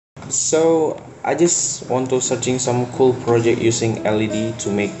So I just want to searching some cool project using LED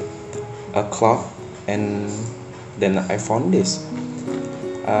to make a clock, and then I found this.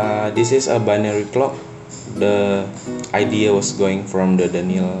 This is a binary clock. The idea was going from the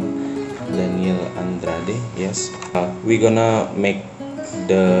Daniel Andrade. Yes, we're gonna make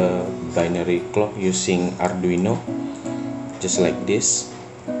the binary clock using Arduino, just like this.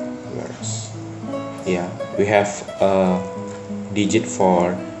 Yeah, we have a digit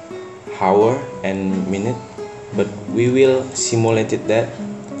for hour and minute, but we will simulate that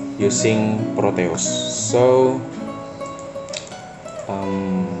using Proteus. So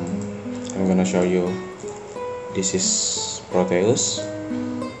I'm gonna show you. This is Proteus,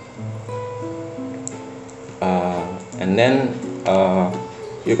 and then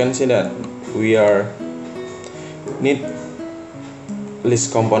you can see that we are need list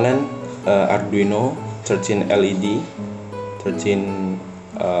component, Arduino, 13 LED, 13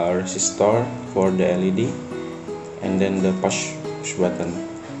 resistor for the LED, and then the push button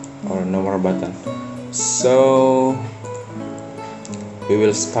or number button. So we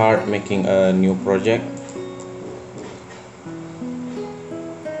will start making a new project.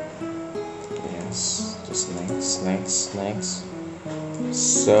 Yes, just next.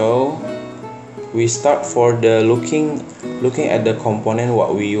 So we start for the looking at the component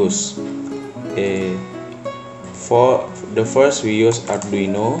what we use. For the first we use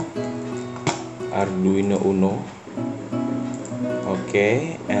Arduino Uno.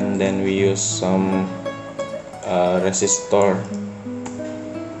 Okay, and then we use some resistor.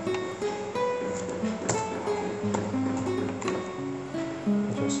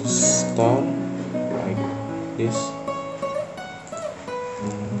 Like this,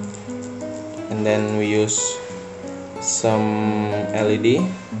 and then we use some LED.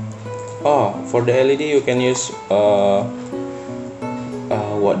 For the LED you can use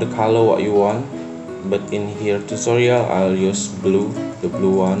what the color what you want, but in here tutorial I'll use the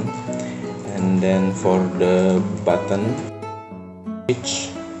blue one. And then for the button,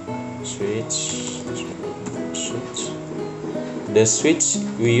 the switch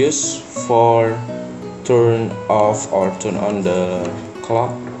we use for turn off or turn on the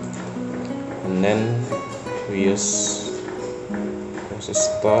clock, and then we use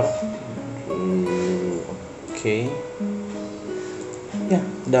resistor. Okay, yeah,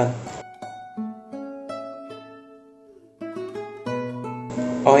 done.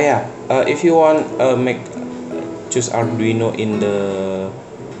 Oh yeah, if you want choose Arduino in the,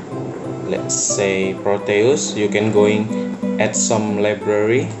 let's say, Proteus, you can add some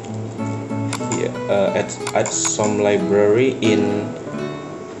library here, add some library in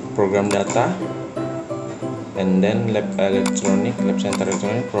program data, and then lab center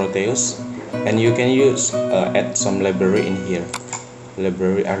electronic Proteus, and you can use add some library in here,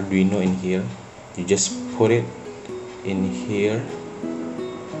 library Arduino in here. You just put it in here.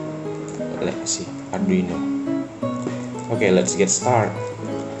 Let's see, Arduino. Okay, let's get started.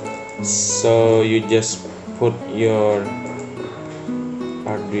 So you just put your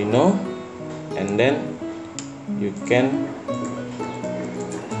Arduino, and then you can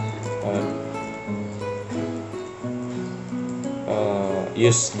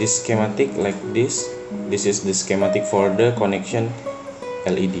use this schematic like this. This is the schematic for the connection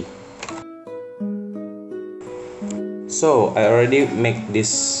LED. So I already make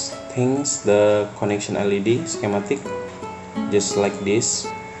these things, the connection LED schematic, just like this.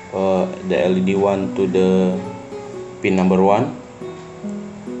 The LED 1 to the pin number 1,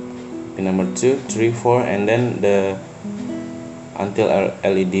 pin number 2, 3, 4, and then until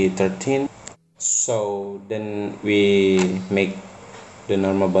LED 13. So then we make the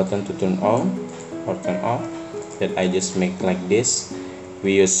normal button to turn on or turn off, that I just make like this.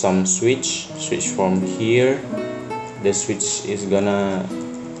 We use some switch from here. The switch is gonna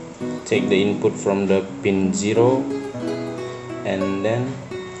take the input from the pin 0, and then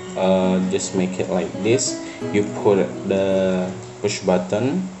just make it like this. You put the push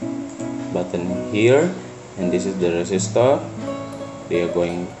button here, and this is the resistor. They are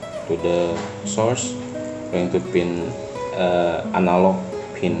going to the source, going to pin analog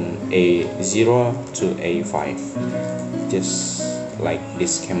pin A0 to A5, just like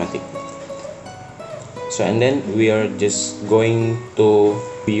this schematic. So, and then we are just going to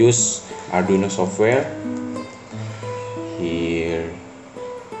use Arduino software here.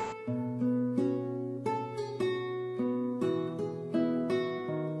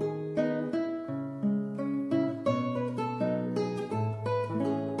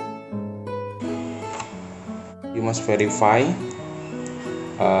 You must verify.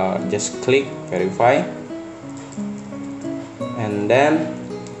 Just click verify, and then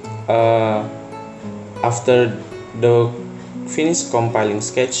after the finish compiling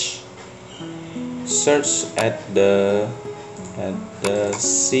sketch, search at the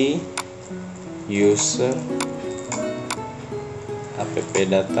C user app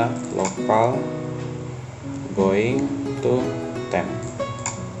data local going to temp.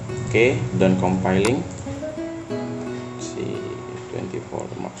 Okay, done compiling. See 24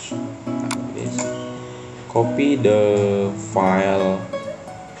 March. This. Copy the file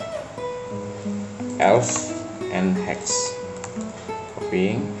elf and hex.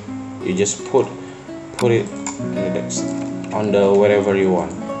 Copying. You just put it on the wherever you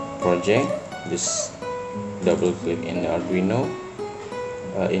want. Project. Just double click in the Arduino.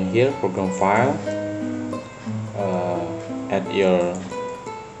 In here, program file. Add your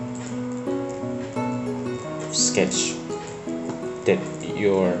sketch that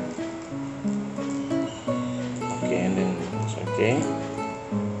your okay, and then it's okay,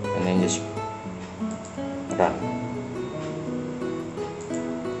 and then just run.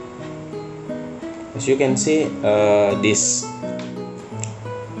 As you can see, this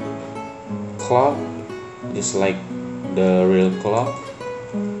clock is like the real clock.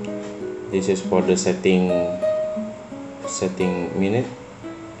 This is for the setting minute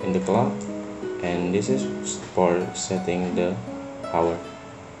in the clock, and this is for setting the hour.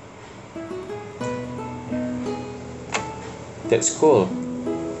 That's cool.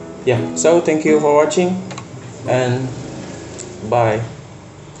 Yeah, so thank you for watching, and bye.